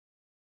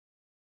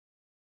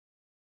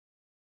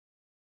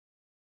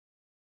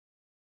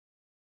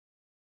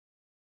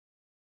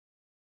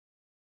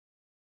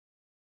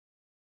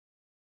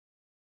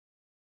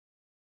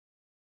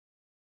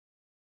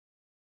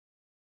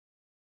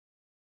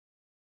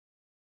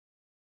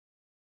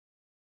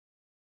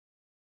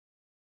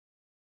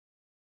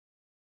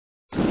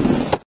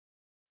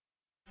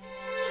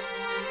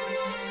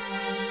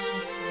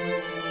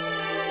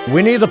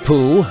Winnie the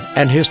Pooh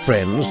and his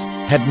friends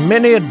had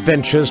many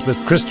adventures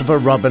with Christopher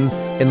Robin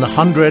in the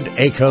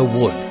 100-acre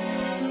wood.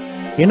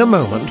 In a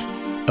moment,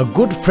 a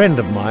good friend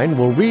of mine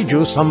will read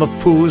you some of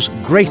Pooh's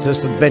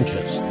greatest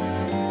adventures.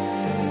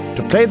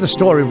 To play the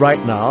story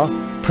right now,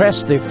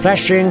 press the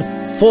flashing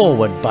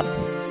forward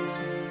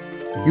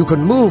button. You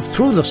can move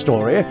through the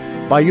story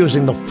by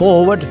using the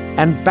forward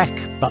and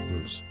back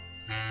buttons.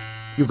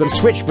 You can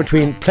switch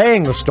between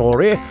playing the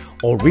story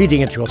or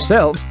reading it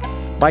yourself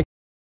by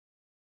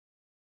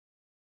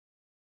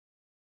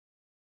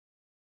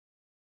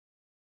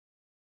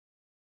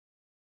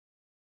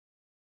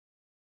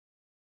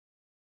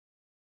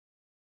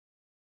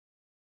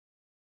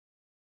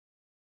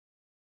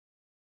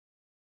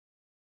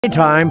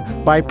time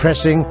by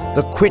pressing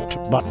the quit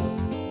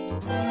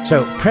button.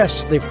 So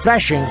press the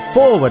flashing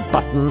forward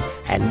button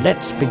and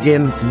let's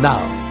begin now.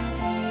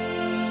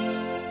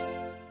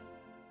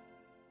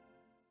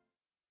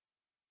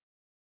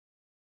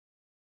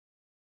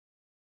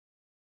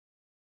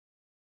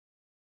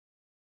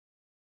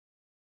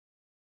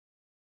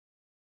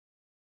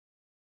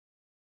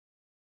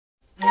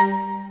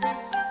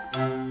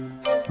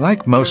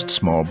 Like most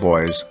small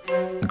boys,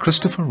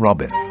 Christopher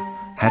Robin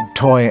had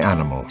toy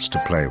animals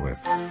to play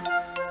with.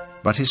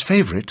 But his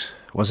favorite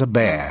was a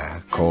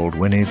bear called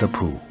Winnie the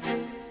Pooh,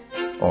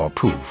 or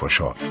Pooh for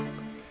short.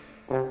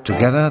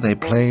 Together they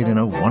played in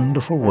a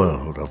wonderful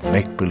world of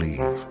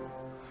make-believe.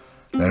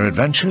 Their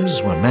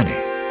adventures were many,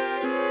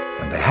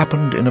 and they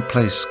happened in a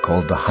place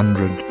called the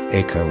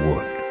 100-acre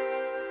wood.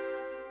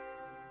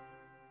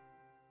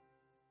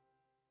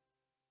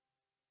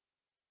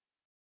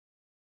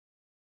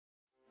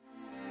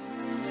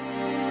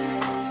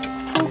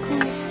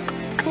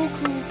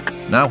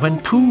 Now, when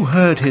Pooh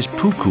heard his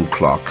cuckoo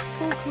clock,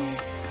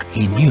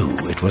 he knew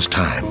it was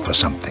time for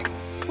something.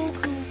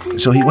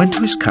 So he went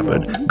to his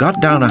cupboard,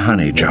 got down a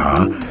honey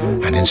jar,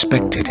 and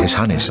inspected his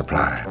honey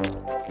supply.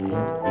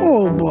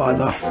 Oh,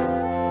 bother.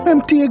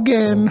 Empty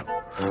again.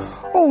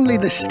 Only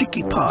the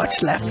sticky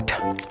parts left.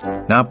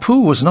 Now,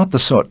 Pooh was not the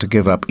sort to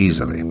give up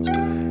easily.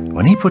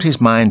 When he put his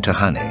mind to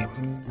honey,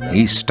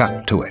 he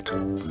stuck to it.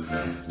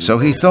 So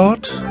he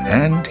thought,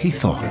 and he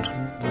thought.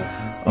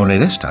 Only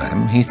this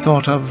time he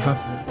thought of...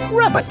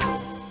 Rabbit.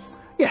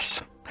 Yes.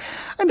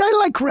 And I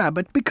like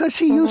Rabbit because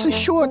he uses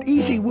short,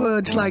 easy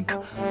words like,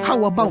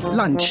 how about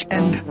lunch,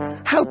 and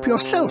help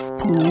yourself,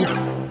 Pooh.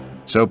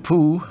 So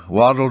Pooh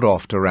waddled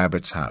off to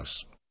Rabbit's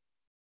house.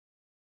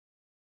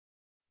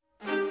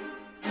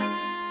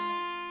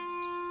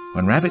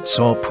 When Rabbit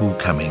saw Pooh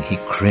coming, he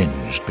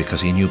cringed because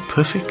he knew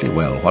perfectly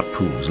well what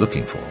Pooh was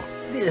looking for.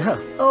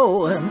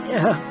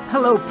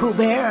 Hello, Pooh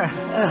Bear.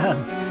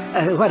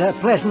 What a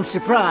pleasant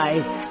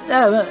surprise.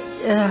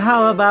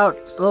 How about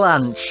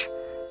lunch?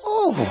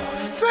 Oh,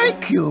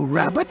 thank you,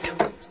 Rabbit.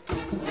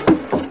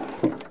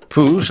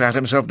 Pooh sat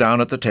himself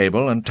down at the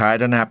table and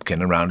tied a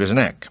napkin around his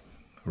neck.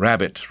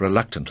 Rabbit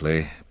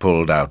reluctantly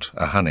pulled out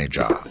a honey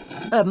jar.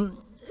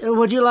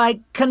 Would you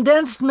like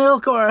condensed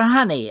milk or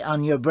honey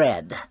on your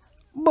bread?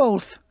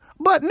 Both.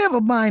 But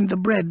never mind the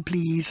bread,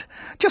 please.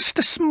 Just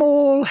a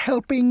small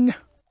helping.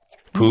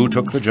 Pooh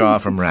took the jar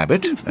from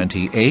Rabbit, and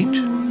he ate,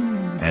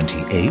 and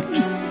he ate,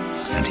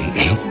 and he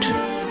ate,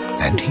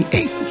 and he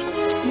ate,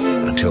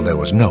 until there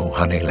was no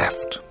honey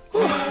left.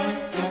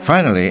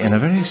 Finally, in a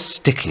very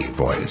sticky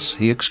voice,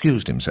 he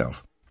excused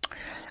himself.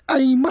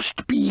 I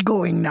must be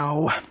going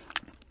now.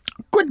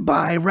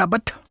 Goodbye,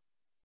 Rabbit.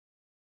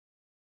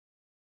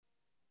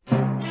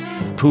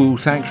 Pooh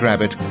thanked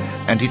Rabbit,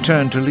 and he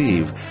turned to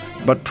leave,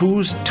 but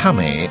Pooh's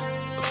tummy,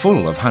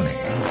 full of honey,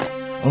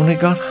 only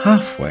got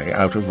halfway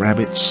out of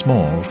Rabbit's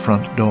small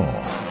front door.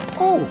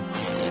 Oh,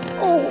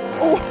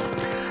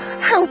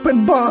 help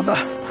and bother.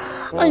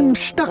 I'm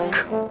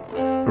stuck.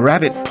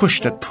 Rabbit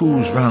pushed at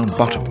Pooh's round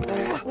bottom.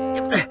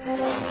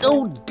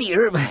 Oh,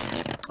 dear.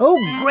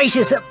 Oh,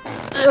 gracious.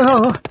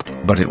 Oh.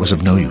 But it was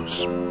of no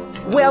use.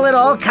 Well, it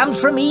all comes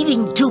from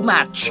eating too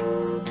much.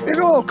 It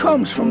all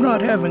comes from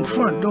not having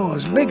front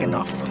doors big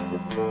enough.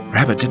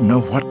 Rabbit didn't know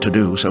what to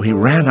do, so he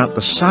ran out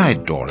the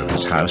side door of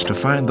his house to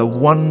find the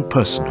one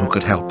person who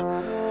could help.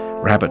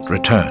 Rabbit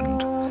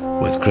returned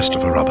with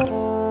Christopher Robin.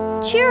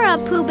 Cheer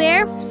up, Pooh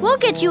Bear. We'll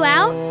get you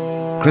out.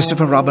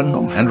 Christopher Robin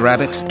and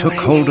Rabbit took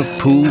hold of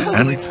Pooh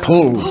and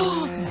pulled.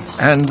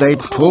 And they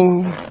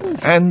pulled,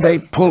 and they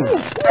pulled.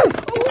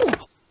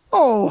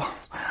 Oh,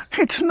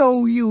 it's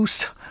no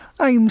use.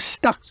 I'm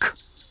stuck.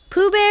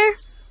 Pooh Bear,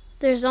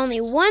 there's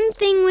only one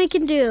thing we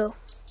can do.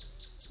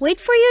 Wait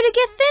for you to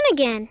get thin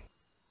again.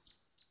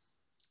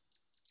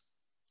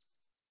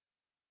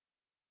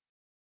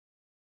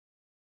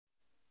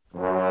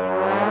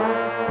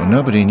 Well,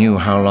 nobody knew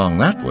how long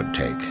that would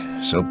take,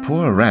 so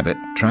poor Rabbit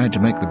tried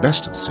to make the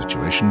best of the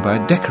situation by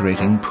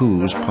decorating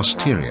Pooh's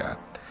posterior.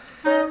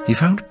 He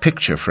found a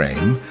picture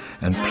frame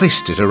and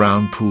placed it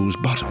around Pooh's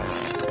bottom.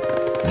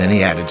 And then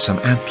he added some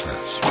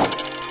antlers.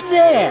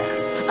 There,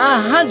 a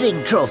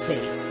hunting trophy.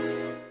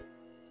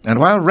 And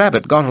while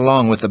Rabbit got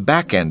along with the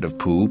back end of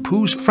Pooh,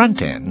 Pooh's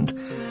front end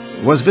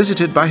was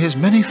visited by his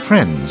many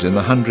friends in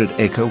the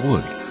 100-acre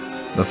wood,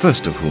 the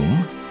first of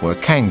whom were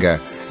Kanga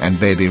and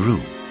Baby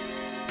Roo.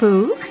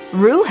 Pooh,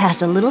 Roo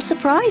has a little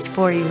surprise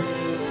for you.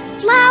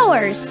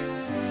 Flowers.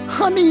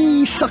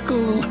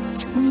 Honeysuckle.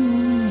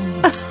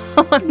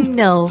 Oh,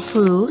 no,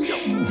 Pooh.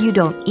 You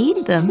don't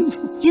eat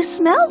them. You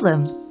smell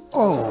them.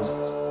 Oh.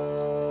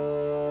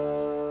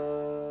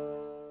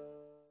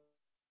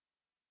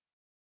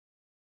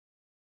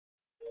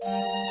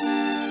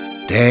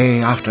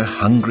 Day after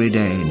hungry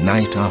day,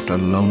 night after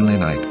lonely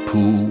night,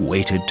 Pooh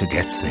waited to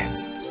get thin.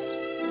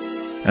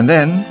 And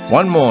then,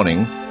 one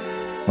morning,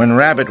 when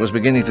Rabbit was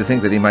beginning to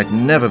think that he might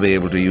never be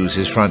able to use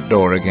his front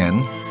door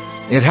again,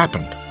 it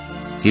happened.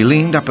 He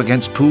leaned up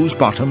against Pooh's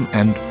bottom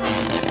and...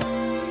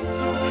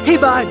 He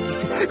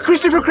budged!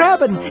 Christopher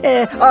Crabbin!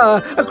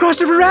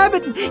 Christopher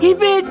Rabbit! He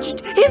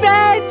binged! He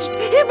badged!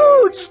 He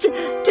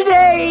booched!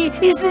 Today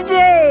is the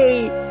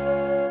day!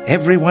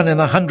 Everyone in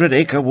the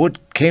 100-acre wood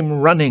came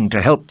running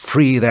to help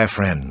free their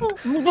friend.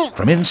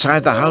 From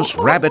inside the house,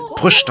 Rabbit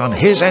pushed on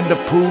his end of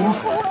Pooh,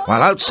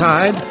 while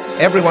outside,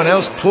 everyone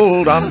else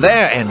pulled on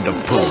their end of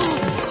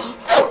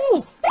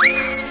Pooh.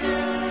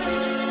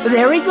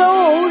 There he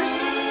goes!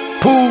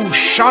 Pooh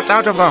shot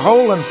out of the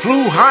hole and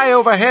flew high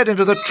overhead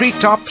into the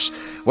treetops,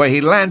 where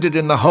he landed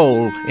in the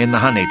hole in the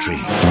honey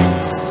tree.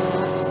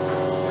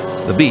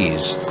 The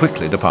bees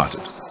quickly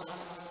departed.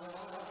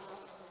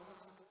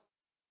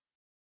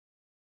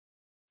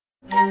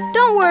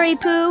 Don't worry,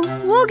 Pooh.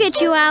 We'll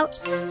get you out.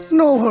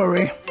 No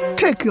hurry.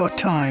 Take your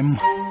time.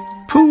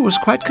 Pooh was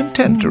quite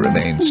content to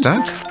remain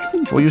stuck,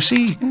 for you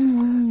see,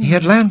 he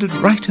had landed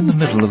right in the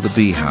middle of the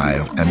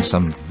beehive and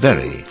some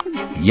very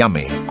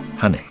yummy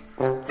honey.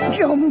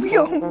 Yum,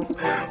 yum.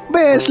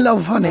 Bears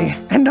love honey,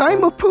 and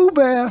I'm a Pooh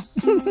Bear.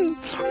 Yum,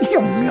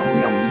 yum,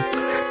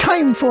 yum.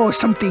 Time for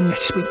something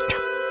sweet.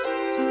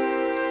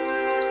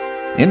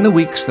 In the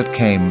weeks that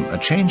came, a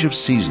change of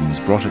seasons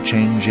brought a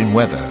change in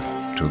weather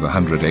to the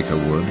 100-acre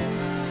wood.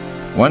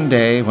 One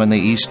day, when the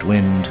east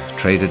wind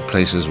traded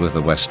places with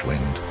the west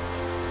wind,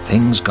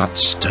 things got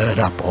stirred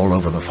up all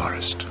over the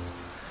forest.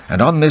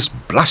 And on this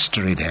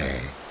blustery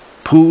day,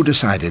 Pooh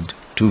decided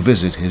to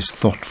visit his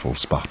thoughtful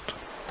spot.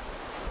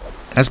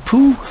 As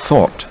Pooh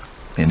thought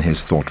in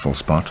his thoughtful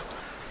spot,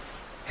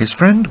 his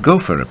friend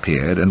Gopher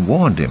appeared and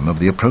warned him of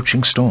the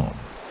approaching storm.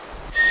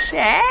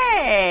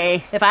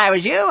 Say, if I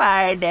was you,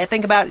 I'd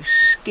think about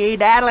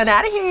skedaddling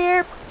out of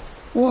here.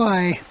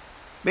 Why?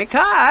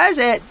 Because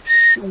it's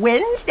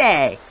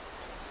Wednesday.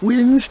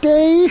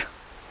 Wednesday?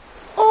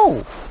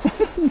 Oh.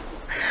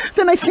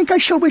 Then I think I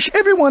shall wish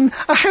everyone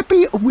a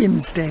happy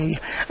Wednesday,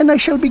 and I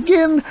shall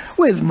begin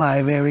with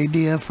my very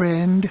dear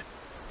friend,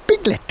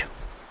 Piglet.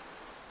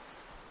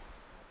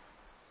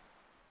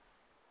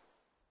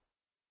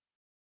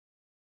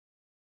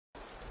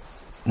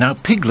 Now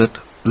Piglet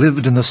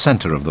lived in the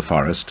center of the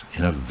forest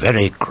in a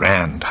very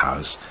grand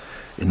house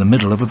in the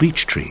middle of a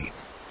beech tree,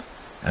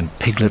 and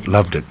Piglet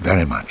loved it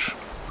very much.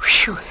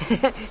 Whew.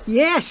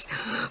 Yes.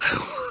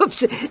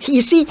 Oops.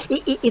 You see,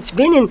 it's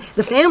been in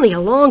the family a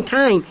long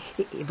time.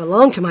 It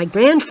belonged to my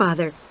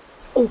grandfather.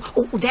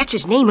 Oh, that's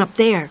his name up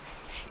there.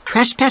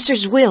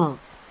 Trespasser's Will.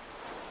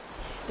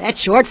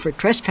 That's short for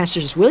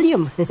Trespasser's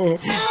William.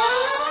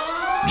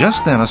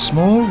 Just then a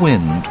small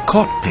wind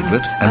caught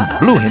Piglet and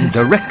blew him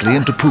directly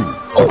into Pooh.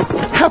 Oh,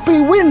 happy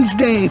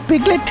Wednesday,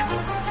 Piglet.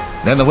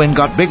 Then the wind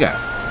got bigger,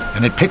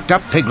 and it picked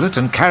up Piglet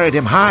and carried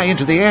him high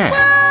into the air.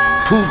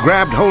 Pooh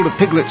grabbed hold of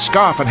Piglet's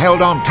scarf and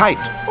held on tight.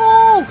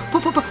 Oh,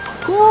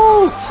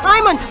 Pooh,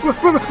 I'm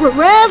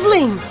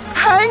unraveling.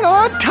 Hang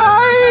on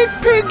tight,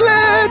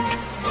 Piglet.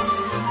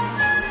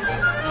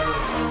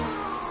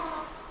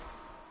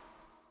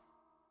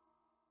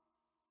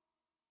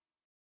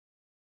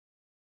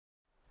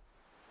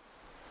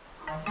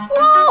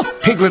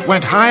 Piglet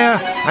went higher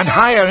and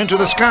higher into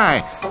the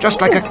sky, just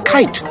like a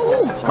kite,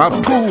 while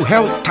Pooh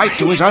held tight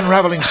to his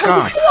unraveling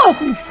scarf.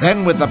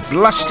 Then, with the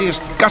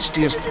blustiest,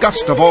 gustiest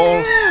gust of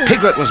all,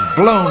 Piglet was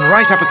blown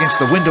right up against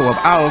the window of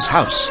Owl's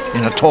house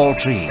in a tall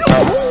tree.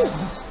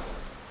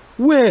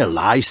 Well,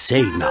 I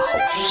say now,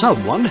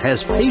 someone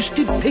has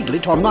pasted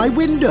Piglet on my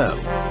window.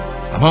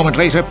 A moment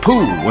later,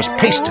 Pooh was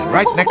pasted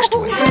right next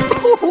to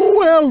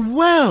him.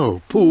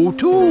 Well, Pooh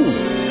too.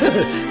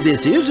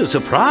 This is a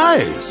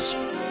surprise.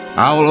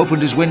 Owl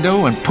opened his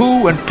window, and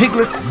Pooh and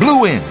Piglet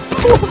blew in.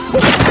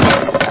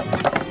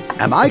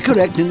 Am I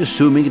correct in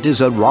assuming it is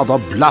a rather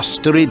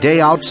blustery day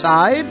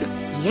outside?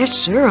 Yes,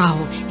 sir,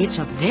 Owl. It's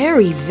a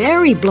very,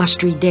 very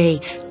blustery day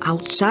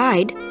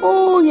outside.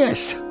 Oh,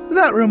 yes.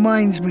 That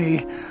reminds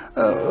me.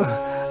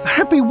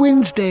 Happy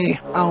Wednesday,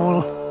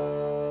 Owl.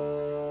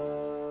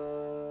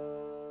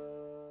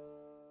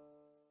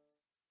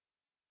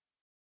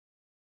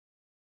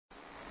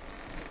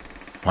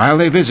 While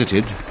they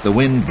visited, the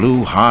wind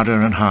blew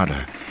harder and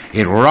harder.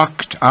 It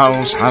rocked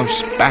Owl's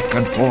house back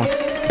and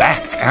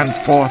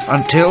forth,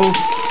 until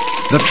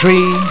the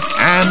tree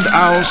and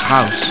Owl's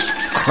house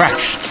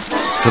crashed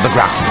to the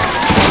ground.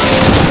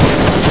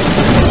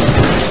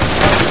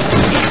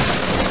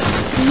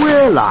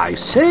 Well, I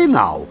say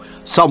now,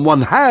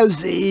 someone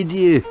has...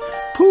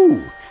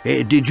 Pooh,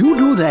 did you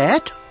do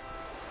that?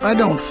 I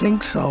don't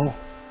think so.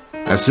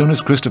 As soon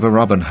as Christopher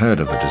Robin heard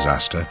of the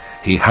disaster,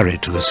 he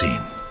hurried to the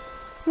scene.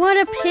 What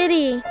a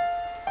pity.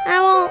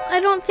 Owl, I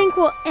don't think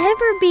we'll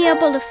ever be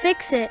able to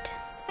fix it.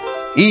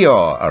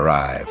 Eeyore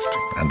arrived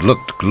and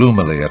looked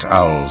gloomily at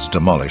Owl's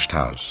demolished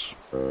house.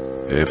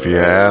 If you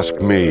ask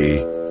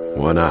me,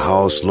 when a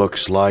house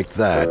looks like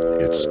that,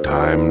 it's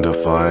time to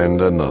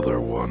find another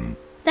one.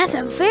 That's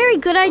a very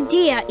good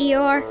idea,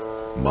 Eeyore.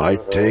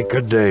 Might take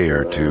a day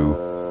or two,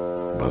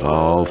 but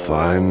I'll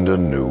find a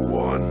new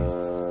one.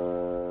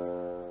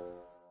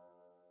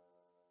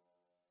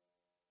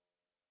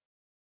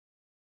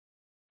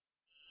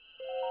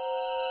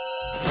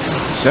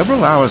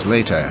 Several hours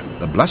later,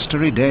 the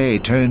blustery day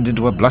turned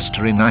into a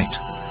blustery night.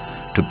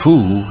 To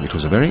Pooh, it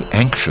was a very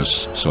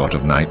anxious sort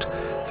of night,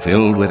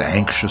 filled with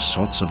anxious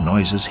sorts of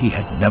noises he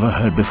had never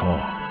heard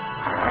before.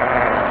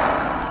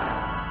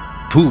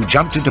 Pooh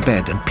jumped into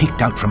bed and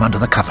peeked out from under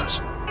the covers.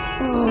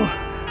 Oh,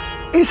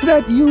 is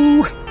that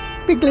you,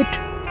 Piglet?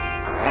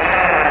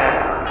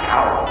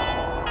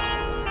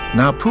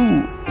 Now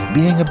Pooh,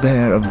 being a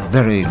bear of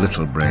very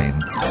little brain,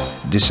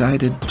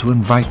 decided to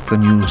invite the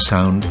new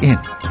sound in.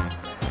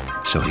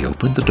 So he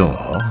opened the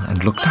door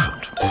and looked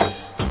out.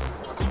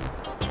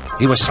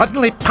 He was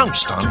suddenly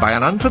pounced on by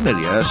an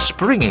unfamiliar,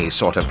 springy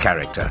sort of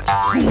character.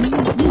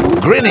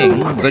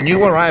 Grinning, the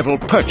new arrival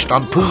perched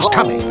on Pooh's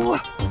tummy.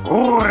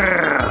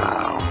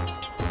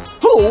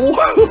 Hello,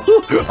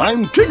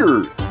 I'm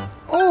Tigger.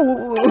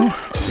 Oh,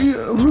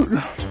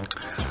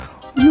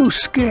 you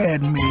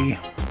scared me.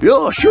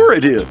 Yeah, sure I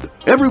did.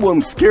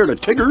 Everyone's scared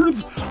of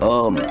Tiggers.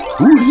 Who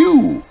are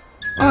you?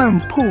 I'm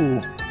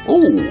Pooh.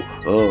 Oh,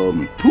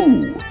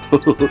 Pooh.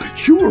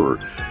 Sure.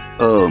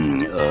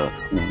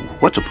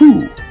 What's a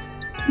Pooh?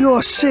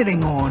 You're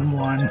sitting on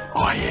one.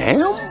 I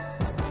am?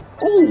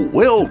 Oh,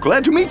 well,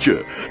 glad to meet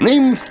you.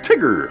 Name's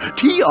Tigger.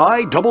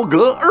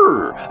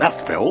 T-I-G-G-R. That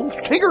spells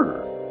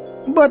Tigger.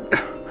 But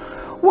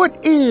what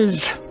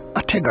is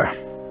a Tigger?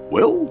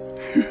 Well,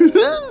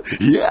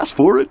 he asked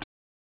for it.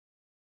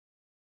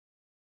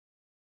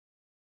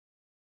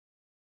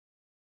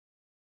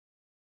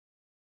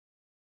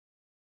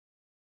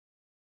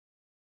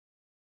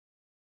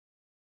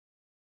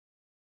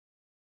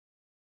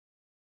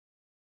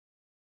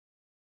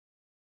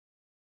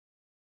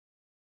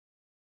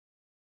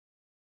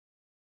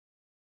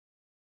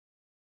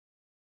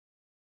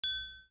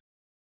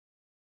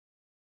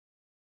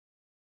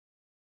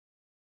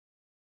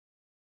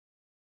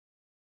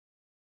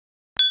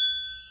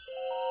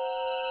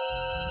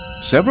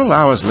 Several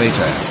hours later,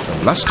 the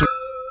bluster...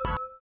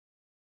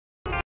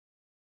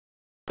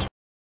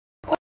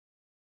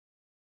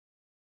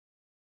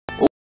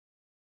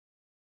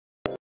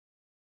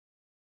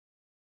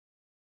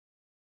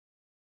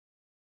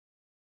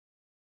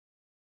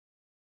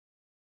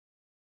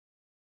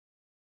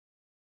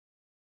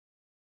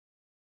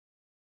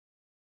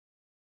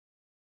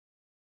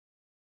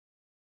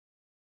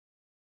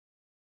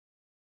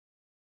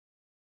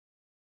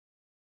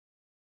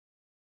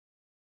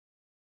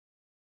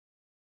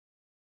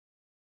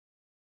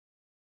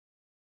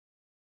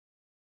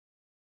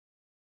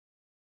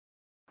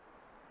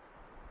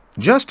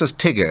 Just as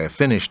Tigger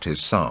finished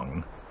his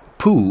song,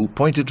 Pooh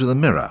pointed to the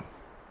mirror.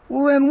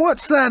 Well, then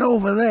what's that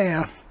over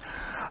there?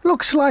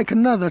 Looks like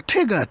another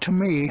Tigger to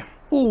me.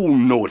 Oh,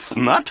 no, it's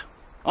not.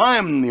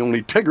 I'm the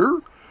only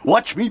Tigger.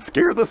 Watch me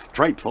scare the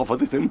stripes off of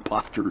this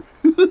imposter.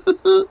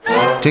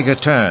 Tigger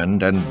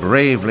turned and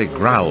bravely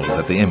growled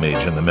at the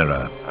image in the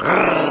mirror.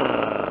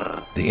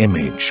 The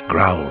image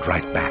growled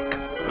right back.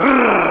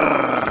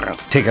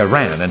 Tigger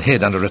ran and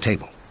hid under a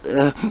table.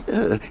 Is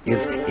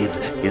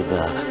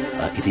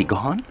he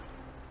gone?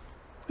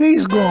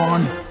 He's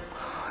gone.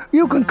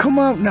 You can come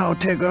out now,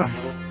 Tigger.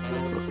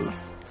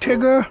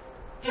 Tigger?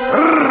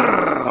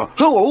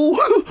 Hello,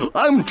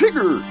 I'm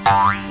Tigger.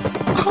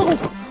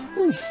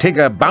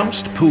 Tigger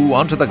bounced Pooh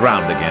onto the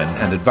ground again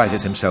and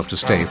invited himself to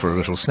stay for a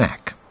little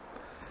snack.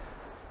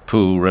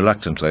 Pooh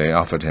reluctantly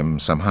offered him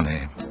some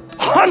honey.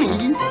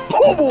 Honey?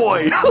 Oh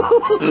boy!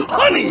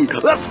 Honey!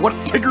 That's what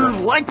Tiggers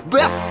like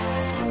best!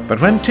 But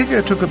when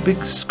Tigger took a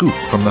big scoop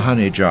from the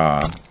honey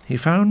jar, he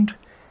found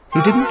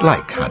he didn't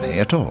like honey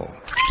at all.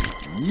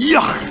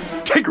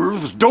 Yuck!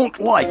 Tiggers don't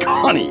like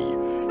honey!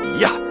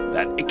 Yuck!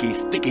 That icky,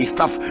 sticky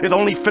stuff is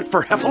only fit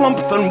for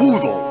heffalumps and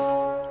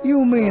woozles.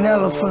 You mean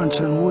elephants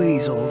and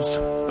weasels.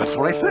 That's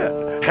what I said.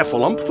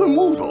 Heffalumps and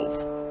woozles.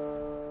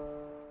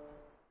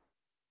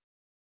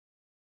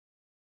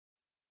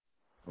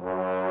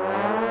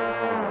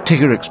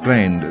 Tigger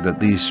explained that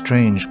these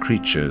strange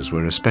creatures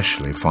were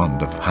especially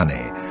fond of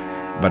honey.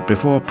 But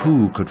before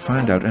Pooh could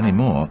find out any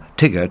more,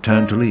 Tigger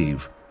turned to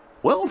leave.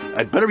 Well,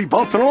 I'd better be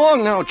bouncing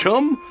along now,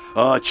 chum.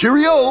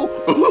 Cheerio!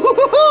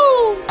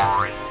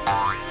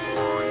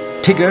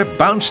 Tigger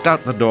bounced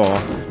out the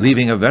door,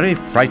 leaving a very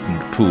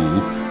frightened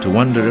Pooh to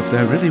wonder if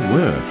there really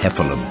were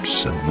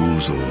heffalumps and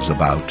woozles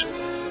about.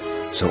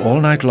 So all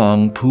night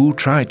long, Pooh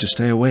tried to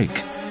stay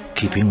awake,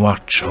 keeping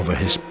watch over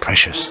his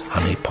precious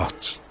honey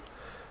pots.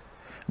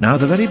 Now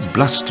the very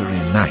blustery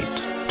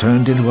night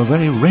turned into a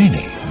very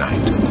rainy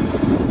night.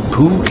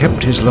 Pooh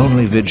kept his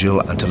lonely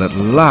vigil until at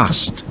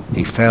last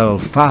he fell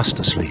fast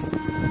asleep.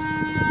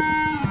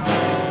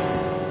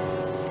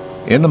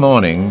 In the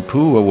morning,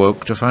 Pooh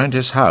awoke to find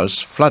his house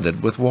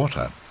flooded with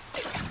water.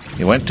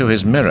 He went to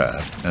his mirror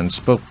and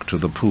spoke to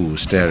the Pooh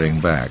staring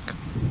back.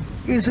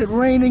 Is it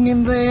raining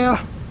in there?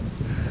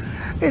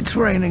 It's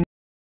raining.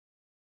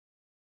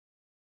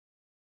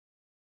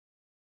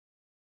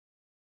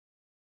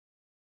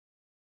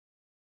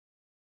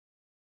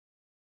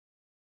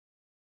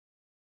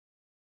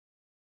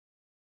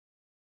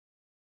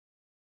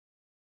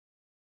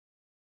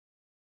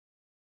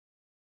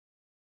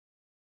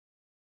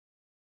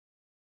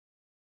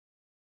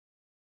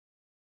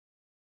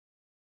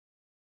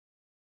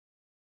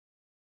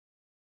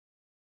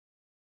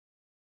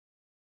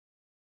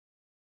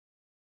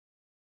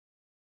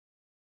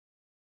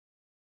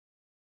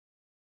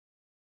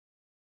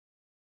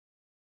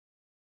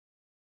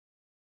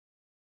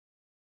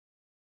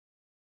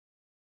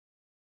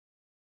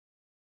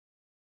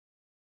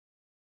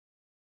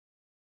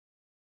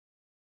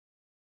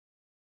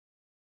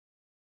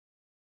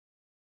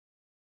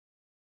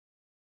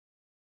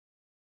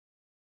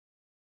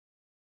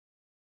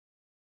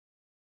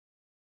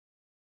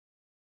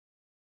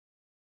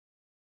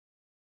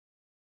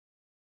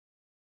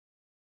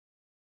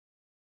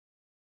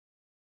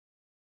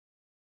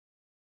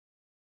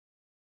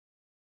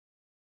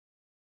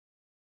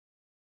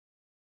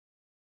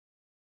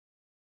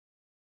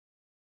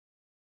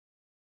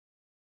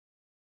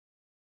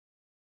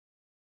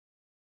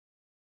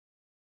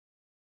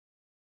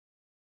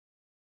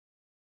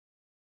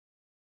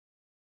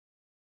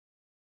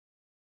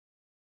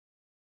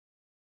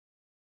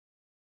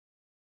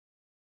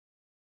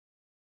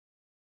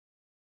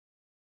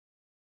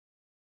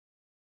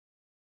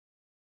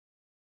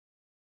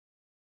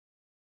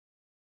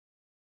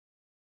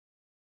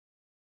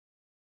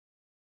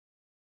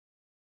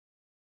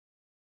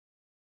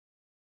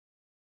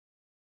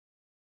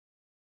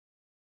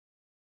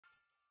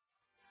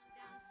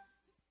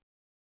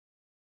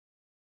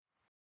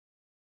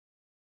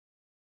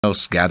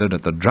 Else gathered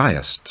at the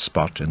driest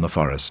spot in the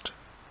forest,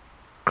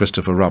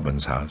 Christopher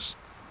Robin's house.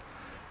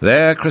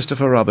 There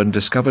Christopher Robin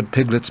discovered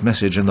Piglet's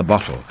message in the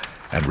bottle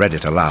and read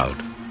it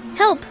aloud.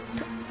 Help!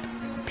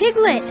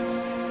 Piglet!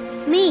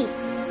 Me!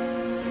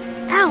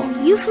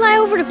 Owl, you fly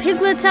over to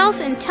Piglet's house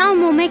and tell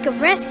him we'll make a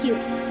rescue.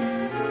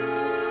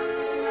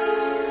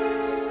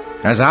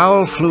 As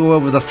Owl flew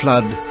over the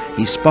flood,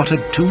 he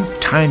spotted two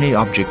tiny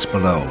objects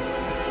below.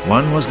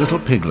 One was little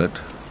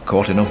Piglet,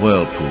 caught in a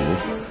whirlpool.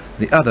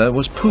 The other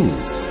was Pooh,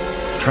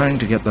 trying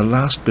to get the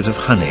last bit of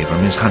honey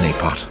from his honey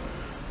pot.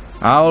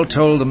 Owl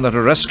told them that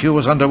a rescue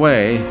was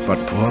underway,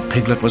 but poor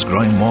Piglet was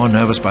growing more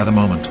nervous by the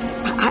moment.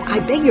 I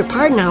beg your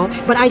pardon, Owl,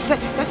 but I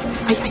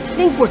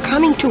think we're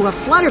coming to a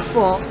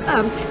flutterfall,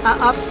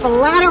 a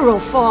lateral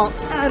fall,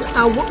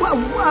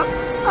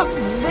 a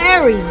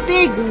very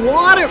big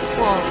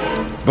waterfall.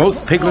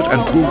 Both Piglet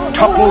and Pooh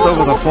toppled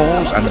over the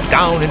falls and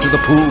down into the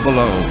pool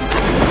below.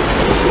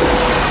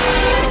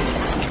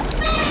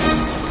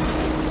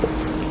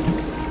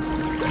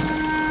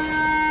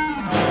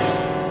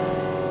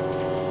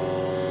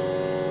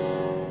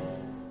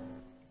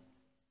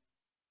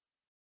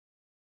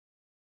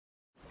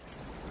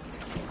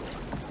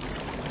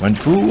 When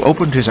Pooh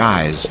opened his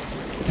eyes,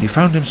 he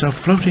found himself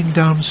floating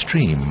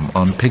downstream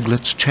on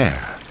Piglet's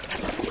chair,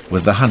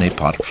 with the honey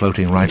pot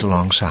floating right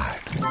alongside.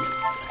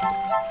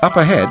 Up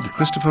ahead,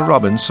 Christopher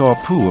Robin saw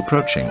Pooh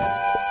approaching.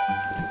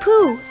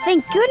 Pooh,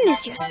 thank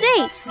goodness you're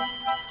safe.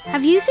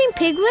 Have you seen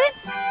Piglet?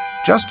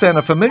 Just then,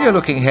 a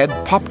familiar-looking head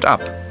popped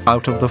up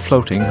out of the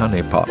floating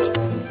honey pot.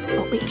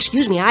 Oh,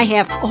 excuse me, I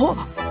have... Oh,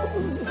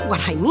 what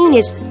I mean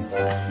is...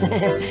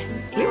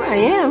 Here I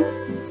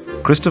am.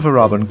 Christopher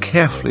Robin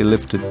carefully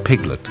lifted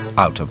Piglet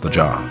out of the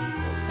jar.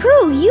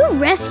 Pooh, you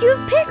rescued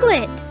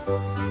Piglet!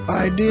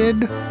 I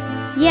did?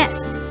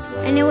 Yes,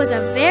 and it was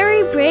a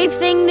very brave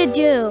thing to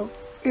do.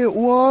 It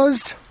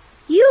was?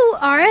 You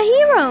are a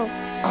hero.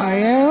 I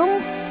am?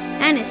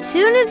 And as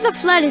soon as the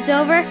flood is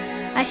over,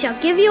 I shall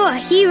give you a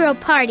hero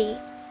party.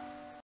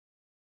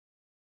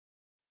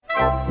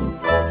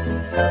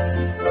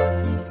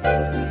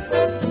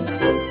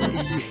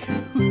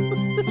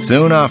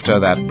 Soon after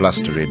that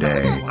blustery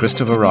day,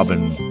 Christopher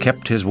Robin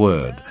kept his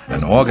word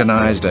and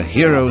organized a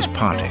hero's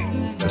party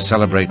to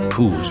celebrate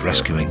Pooh's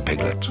rescuing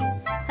Piglet.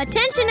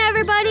 Attention,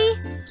 everybody!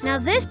 Now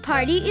this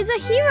party is a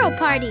hero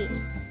party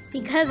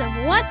because of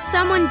what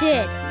someone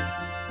did.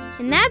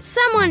 And that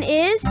someone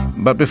is...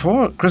 But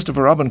before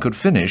Christopher Robin could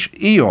finish,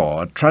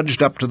 Eeyore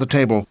trudged up to the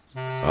table.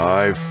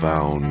 I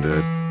found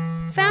it.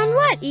 Found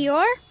what,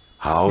 Eeyore?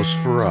 House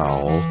for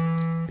Owl.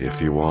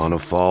 If you want to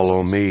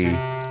follow me,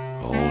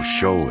 I'll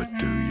show it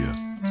to you.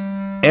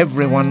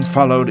 Everyone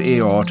followed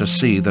Eeyore to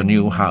see the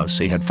new house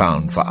he had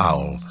found for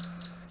Owl.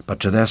 But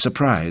to their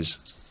surprise,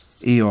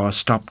 Eeyore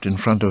stopped in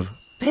front of...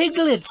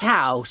 Piglet's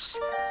house.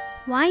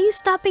 Why are you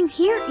stopping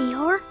here,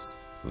 Eeyore?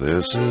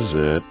 This is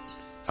it.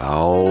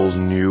 Owl's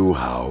new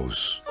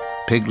house.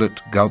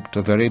 Piglet gulped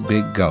a very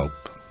big gulp.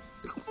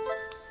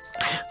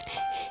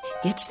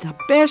 It's the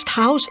best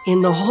house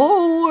in the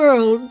whole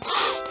world.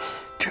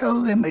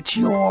 Tell them it's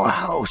your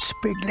house,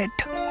 Piglet.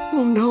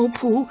 Oh, no,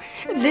 Pooh.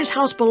 This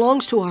house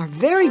belongs to our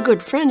very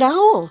good friend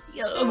Owl.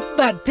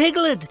 But,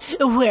 Piglet,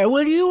 where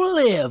will you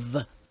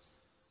live?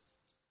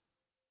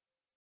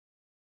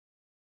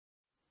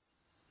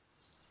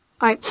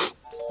 I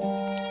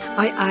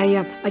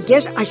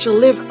guess I shall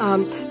live,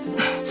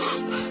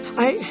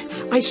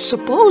 I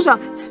suppose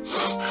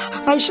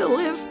I shall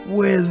live.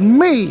 With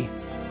me.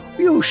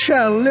 You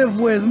shall live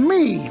with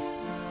me.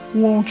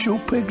 Won't you,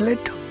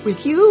 Piglet?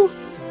 With you?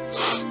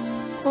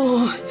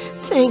 Oh,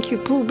 thank you,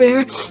 Pooh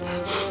Bear.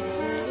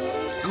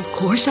 Of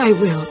course I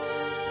will.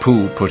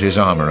 Pooh put his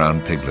arm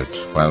around Piglet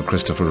while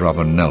Christopher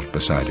Robin knelt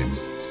beside him.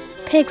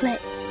 Piglet,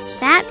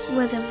 that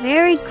was a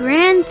very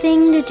grand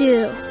thing to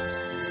do.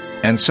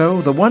 And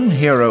so the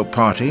one-hero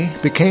party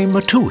became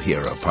a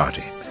two-hero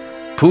party.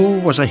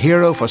 Pooh was a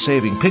hero for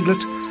saving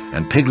Piglet,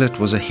 and Piglet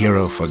was a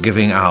hero for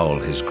giving Owl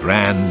his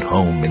grand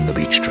home in the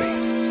beech tree.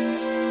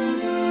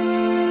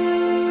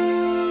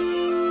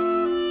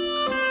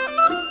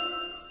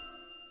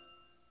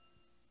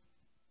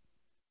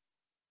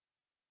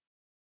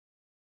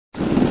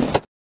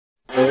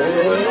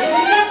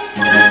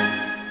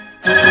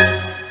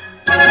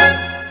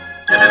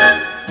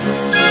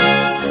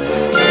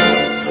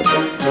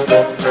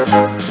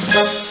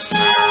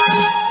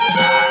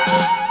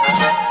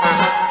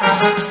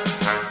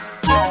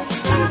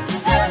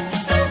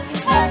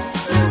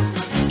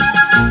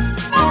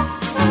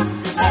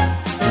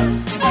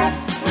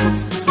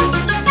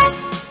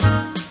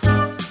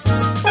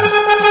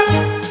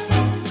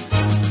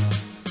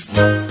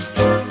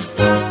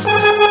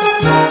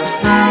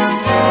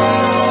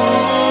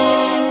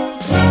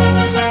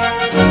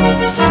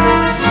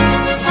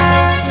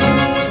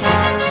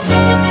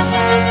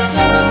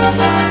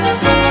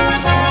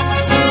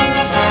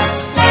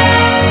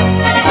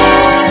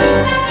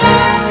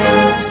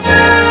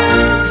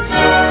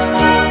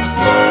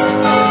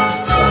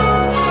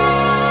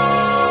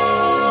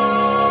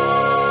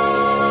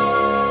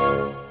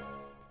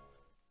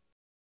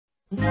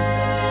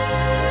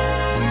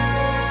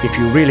 If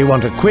you really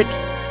want to quit,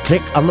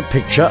 click on the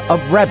picture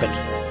of Rabbit.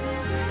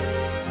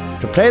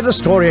 To play the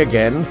story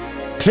again,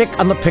 click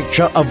on the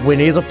picture of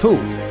Winnie the Pooh.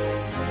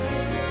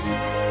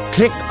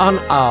 Click on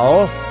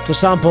Owl to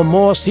sample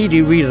more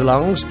CD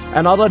read-alongs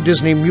and other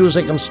Disney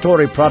music and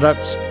story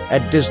products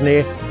at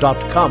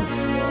Disney.com.